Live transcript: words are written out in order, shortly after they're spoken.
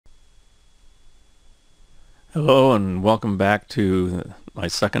Hello and welcome back to my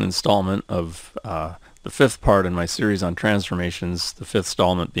second installment of the fifth part in my series on transformations, the fifth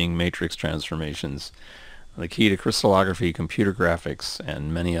installment being matrix transformations, the key to crystallography, computer graphics,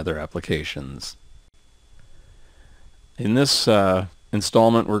 and many other applications. In this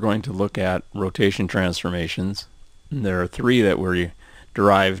installment we're going to look at rotation transformations. There are three that were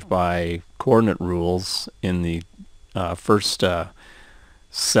derived by coordinate rules in the first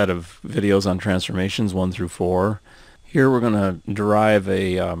set of videos on transformations 1 through 4. Here we're going to derive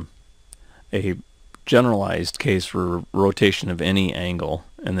a generalized case for rotation of any angle,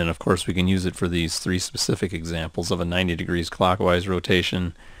 and then of course we can use it for these three specific examples of a 90 degrees clockwise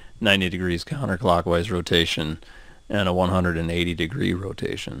rotation, 90 degrees counterclockwise rotation, and a 180 degree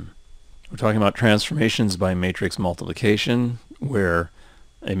rotation. We're talking about transformations by matrix multiplication, where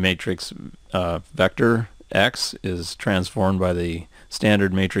a matrix vector X is transformed by the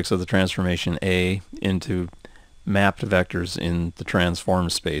standard matrix of the transformation A into mapped vectors in the transform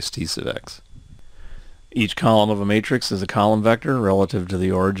space T sub X. Each column of a matrix is a column vector relative to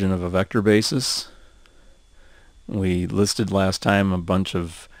the origin of a vector basis. We listed last time a bunch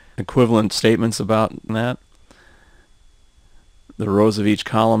of equivalent statements about that. The rows of each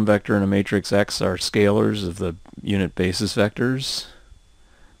column vector in a matrix X are scalars of the unit basis vectors,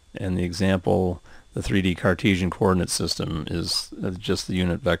 and the example, the 3D Cartesian coordinate system, is just the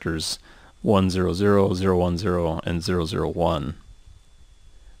unit vectors 1, 0, 0, 0, 1, 0, and 0, 0, 1.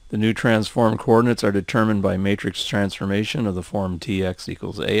 The new transform coordinates are determined by matrix transformation of the form Tx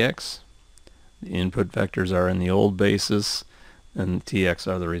equals Ax. The input vectors are in the old basis, and Tx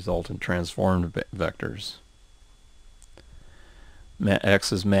are the resultant transformed vectors.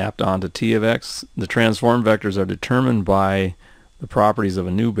 X is mapped onto T of X. The transform vectors are determined by the properties of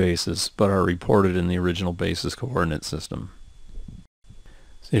a new basis, but are reported in the original basis coordinate system.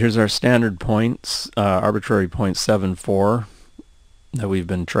 So here's our standard points, arbitrary point 7, 4, that we've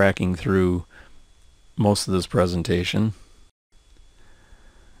been tracking through most of this presentation.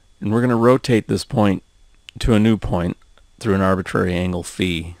 And we're going to rotate this point to a new point through an arbitrary angle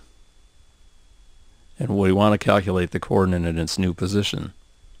phi. And we want to calculate the coordinate in its new position.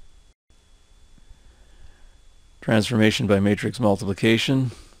 Transformation by matrix multiplication.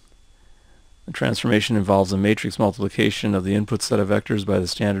 The transformation involves a matrix multiplication of the input set of vectors by the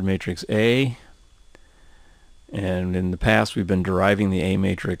standard matrix A. And in the past we've been deriving the A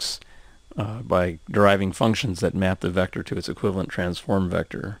matrix by deriving functions that map the vector to its equivalent transform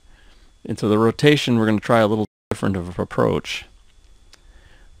vector. Into the rotation we're going to try a little different of an approach.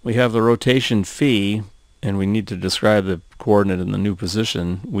 We have the rotation phi, and we need to describe the coordinate in the new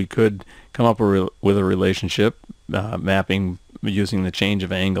position. We could come up with a relationship mapping using the change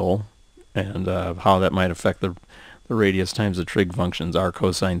of angle and how that might affect the radius times the trig functions r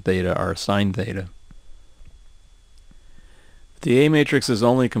cosine theta, r sine theta. The A matrix is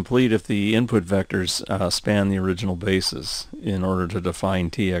only complete if the input vectors span the original basis in order to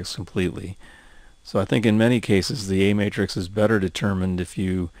define Tx completely. So I think in many cases the A matrix is better determined if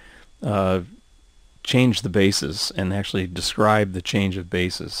you change the basis and actually describe the change of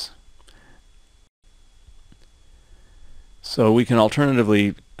basis. So we can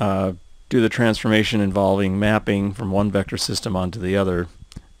alternatively do the transformation involving mapping from one vector system onto the other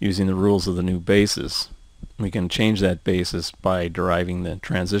using the rules of the new basis. We can change that basis by deriving the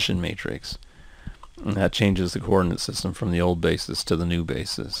transition matrix, and that changes the coordinate system from the old basis to the new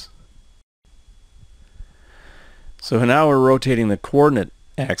basis. So now we're rotating the coordinate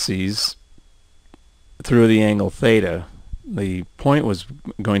axes through the angle theta. The point was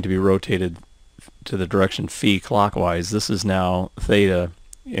going to be rotated to the direction phi clockwise. This is now theta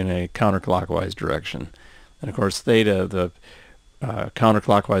in a counterclockwise direction. And of course theta, the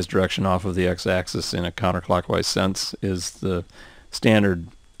counterclockwise direction off of the x-axis in a counterclockwise sense, is the standard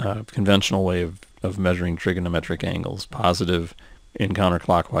conventional way of measuring trigonometric angles, positive in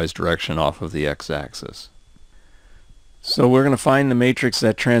counterclockwise direction off of the x-axis. So we're going to find the matrix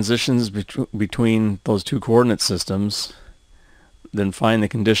that transitions between those two coordinate systems, then find the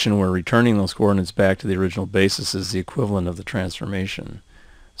condition where returning those coordinates back to the original basis is the equivalent of the transformation.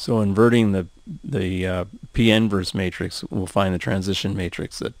 So inverting the P inverse matrix, we'll find the transition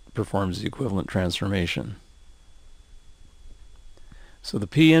matrix that performs the equivalent transformation. So the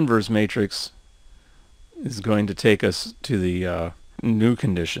P inverse matrix is going to take us to the new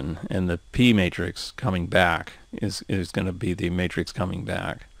condition, and the P matrix coming back is going to be the matrix coming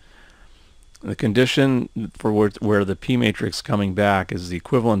back. The condition for where the P matrix coming back is the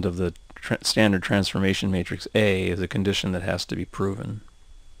equivalent of the standard transformation matrix A is a condition that has to be proven.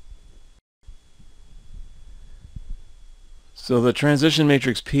 So the transition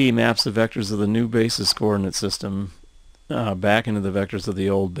matrix P maps the vectors of the new basis coordinate system back into the vectors of the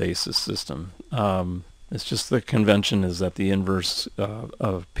old basis system. It's just the convention is that the inverse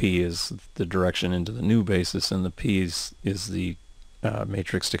of P is the direction into the new basis, and the P is the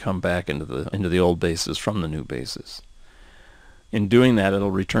matrix to come back into the old basis from the new basis. In doing that,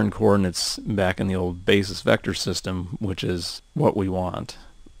 it'll return coordinates back in the old basis vector system, which is what we want.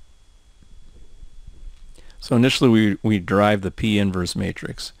 So initially we derive the P inverse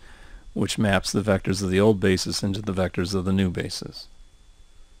matrix, which maps the vectors of the old basis into the vectors of the new basis.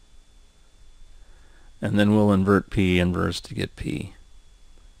 And then we'll invert P inverse to get P.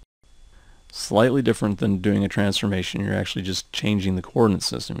 Slightly different than doing a transformation. You're actually just changing the coordinate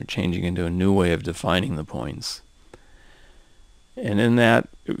system. You're changing into a new way of defining the points. And in that,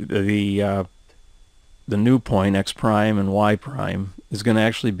 the new point, x prime and y prime, is going to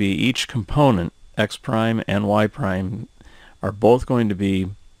actually be each component, x prime and y prime, are both going to be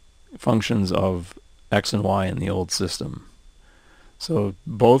functions of x and y in the old system. So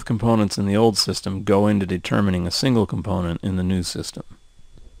both components in the old system go into determining a single component in the new system.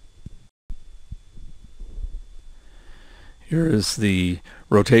 Here is the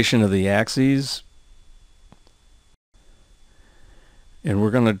rotation of the axes. And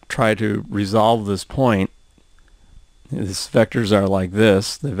we're going to try to resolve this point. These vectors are like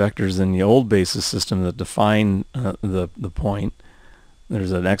this. The vectors in the old basis system that define the point.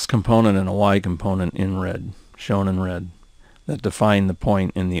 There's an x component and a y component in red, shown in red, that define the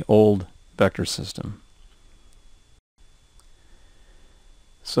point in the old vector system.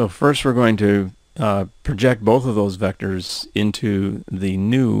 So first we're going to project both of those vectors into the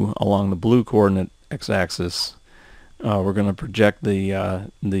new along the blue coordinate x-axis. We're going to project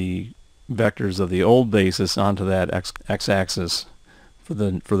the vectors of the old basis onto that x-axis for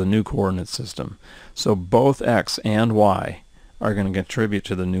the new coordinate system. So both x and y are going to contribute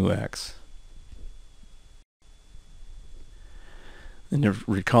to the new x. And you're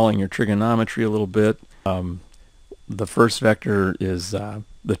recalling your trigonometry a little bit. The first vector is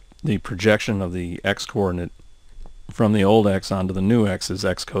the projection of the x coordinate from the old x onto the new x is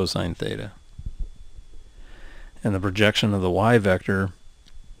x cosine theta. And the projection of the y vector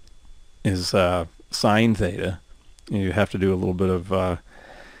is sine theta. You have to do a little bit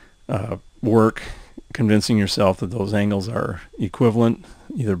of work convincing yourself that those angles are equivalent,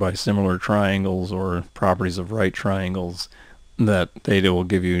 either by similar triangles or properties of right triangles. That theta will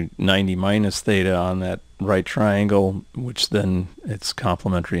give you 90 minus theta on that right triangle, which then its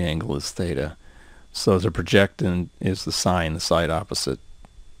complementary angle is theta. So the projectant is the sine, the side opposite.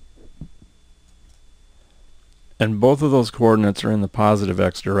 And both of those coordinates are in the positive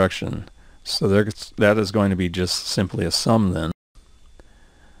x direction. So that is going to be just simply a sum then.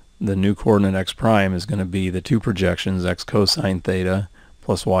 The new coordinate x prime is going to be the two projections x cosine theta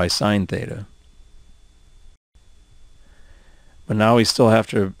plus y sine theta. But now we still have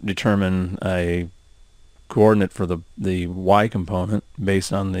to determine a coordinate for the y component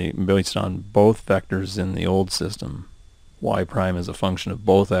based on both vectors in the old system. Y prime is a function of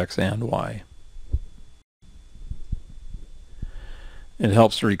both x and y. It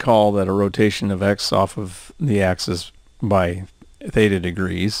helps to recall that a rotation of x off of the axis by theta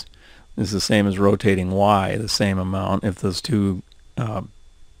degrees is the same as rotating y the same amount if those two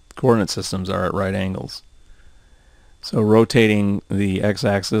coordinate systems are at right angles. So rotating the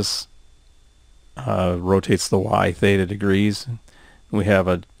x-axis rotates the y theta degrees. We have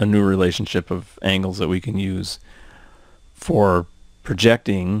a new relationship of angles that we can use for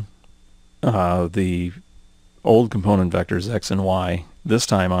projecting the old component vectors x and y, this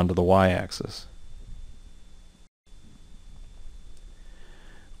time onto the y-axis.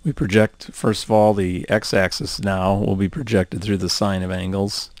 We project, first of all, the x-axis now will be projected through the sine of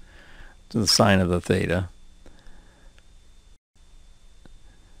angles to the sine of the theta.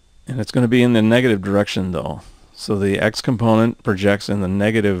 And it's going to be in the negative direction though. So the x component projects in the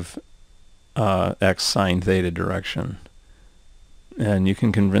negative x sine theta direction. And you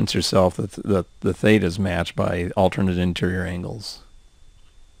can convince yourself that the thetas match by alternate interior angles.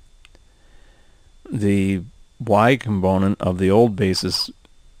 The y component of the old basis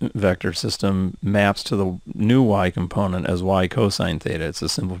vector system maps to the new y component as y cosine theta. It's a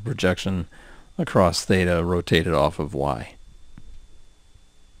simple projection across theta rotated off of y.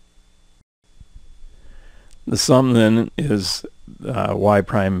 The sum then is y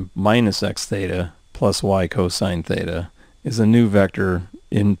prime minus x theta plus y cosine theta is a new vector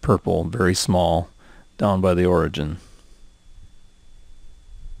in purple, very small, down by the origin.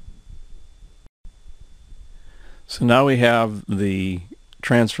 So now we have the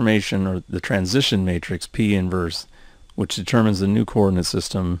transformation or the transition matrix P inverse which determines the new coordinate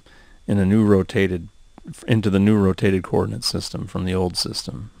system in a new rotated into the new rotated coordinate system from the old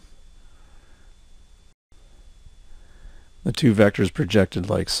system. The two vectors projected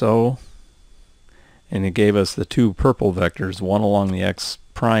like so, and it gave us the two purple vectors, one along the x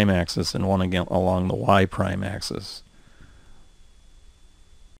prime axis and one again along the y prime axis.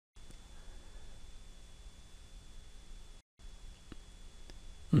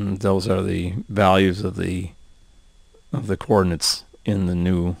 And those are the values of the coordinates in the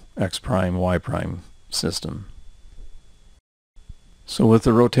new x prime y prime system. So with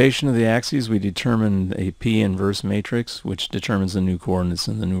the rotation of the axes, we determined a p-inverse matrix, which determines the new coordinates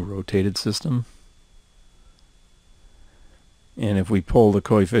in the new rotated system. And if we pull the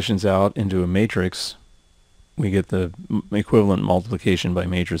coefficients out into a matrix, we get the equivalent multiplication by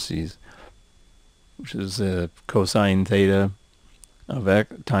matrices, which is a cosine theta of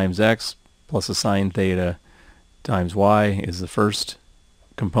x times x plus a sine theta times y is the first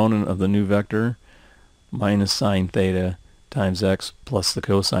component of the new vector, minus sine theta times x plus the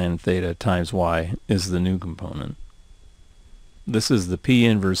cosine theta times y is the new component. This is the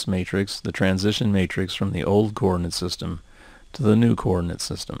p-inverse matrix, the transition matrix from the old coordinate system to the new coordinate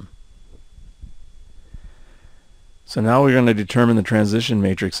system. So now we're going to determine the transition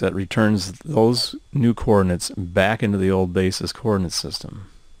matrix that returns those new coordinates back into the old basis coordinate system.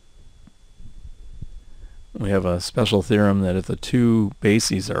 We have a special theorem that if the two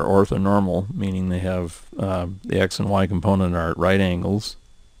bases are orthonormal, meaning they have the x and y component are at right angles,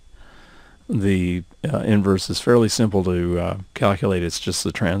 the inverse is fairly simple to calculate. It's just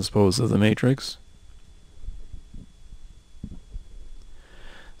the transpose of the matrix.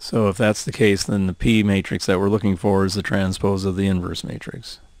 So if that's the case, then the P matrix that we're looking for is the transpose of the inverse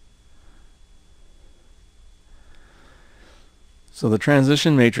matrix. So the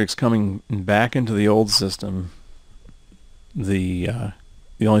transition matrix coming back into the old system, the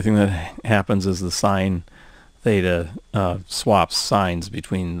only thing that happens is the sine theta swaps signs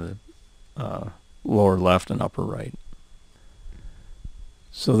between the lower left and upper right.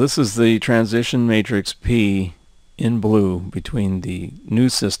 So this is the transition matrix P in blue between the new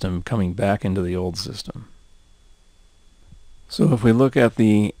system coming back into the old system. So if we look at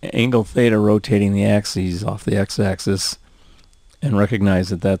the angle theta rotating the axes off the x-axis and recognize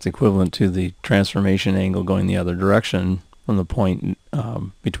that that's equivalent to the transformation angle going the other direction from the point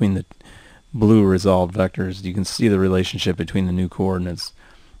between the blue resolved vectors, you can see the relationship between the new coordinates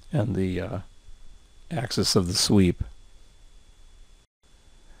and the axis of the sweep.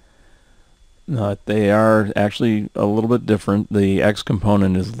 They are actually a little bit different. The x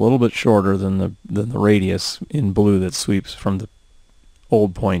component is a little bit shorter than the radius in blue that sweeps from the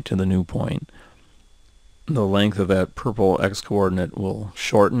old point to the new point. The length of that purple x coordinate will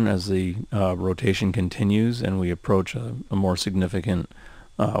shorten as the rotation continues and we approach a more significant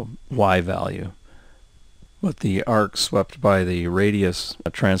y value. But the arc swept by the radius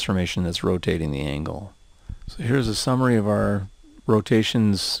transformation that's rotating the angle. So here's a summary of our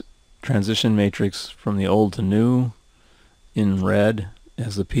rotations transition matrix from the old to new in red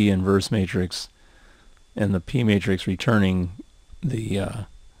as the P inverse matrix, and the P matrix returning the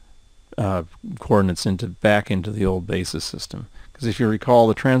coordinates back into the old basis system. Because if you recall,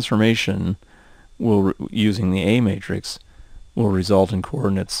 the transformation using the A matrix will result in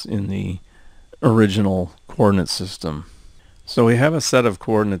coordinates in the original coordinate system. So we have a set of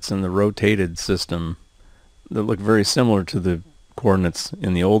coordinates in the rotated system that look very similar to the coordinates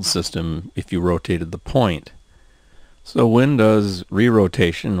in the old system if you rotated the point. So when does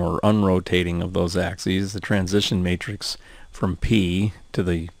re-rotation or unrotating of those axes, the transition matrix from P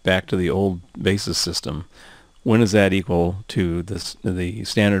to back to the old basis system, when is that equal to the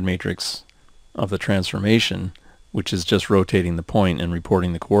standard matrix of the transformation, which is just rotating the point and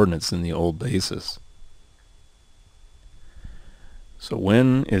reporting the coordinates in the old basis? So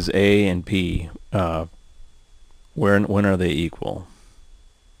when is A and P, when are they equal?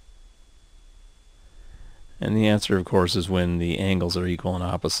 And the answer, of course, is when the angles are equal and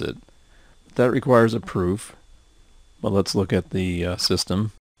opposite. That requires a proof. But let's look at the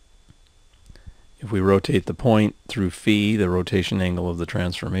system. If we rotate the point through phi, the rotation angle of the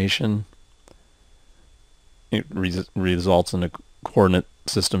transformation, it results in a coordinate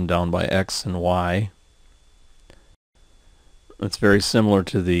system down by x and y. It's very similar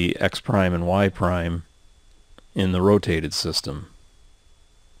to the x prime and y prime in the rotated system,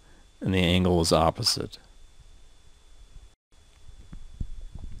 and the angle is opposite.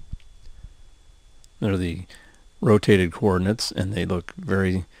 They're the rotated coordinates, and they look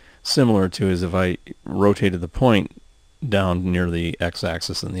very similar to as if I rotated the point down near the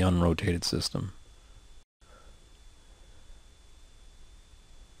x-axis in the unrotated system.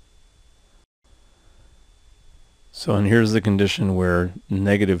 So, and here's the condition where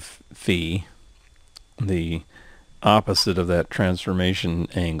negative phi, the opposite of that transformation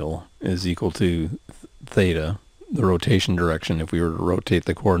angle, is equal to theta, the rotation direction, if we were to rotate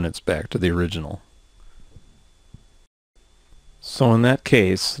the coordinates back to the original. So in that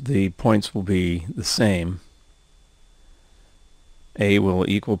case, the points will be the same. A will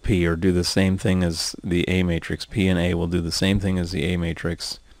equal P, or do the same thing as the A matrix. P and A will do the same thing as the A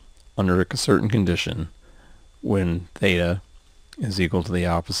matrix under a certain condition when theta is equal to the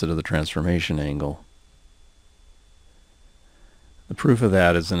opposite of the transformation angle. The proof of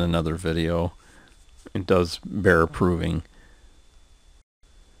that is in another video. It does bear proving.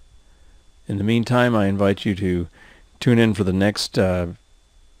 In the meantime, I invite you to tune in for the next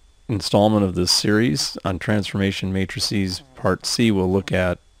installment of this series on transformation matrices. Part C will look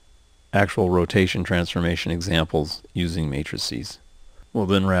at actual rotation transformation examples using matrices. We'll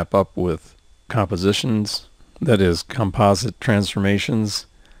then wrap up with compositions, that is, composite transformations,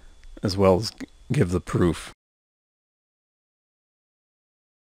 as well as give the proof.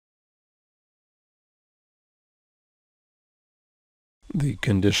 The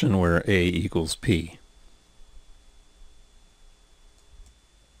condition where A equals P.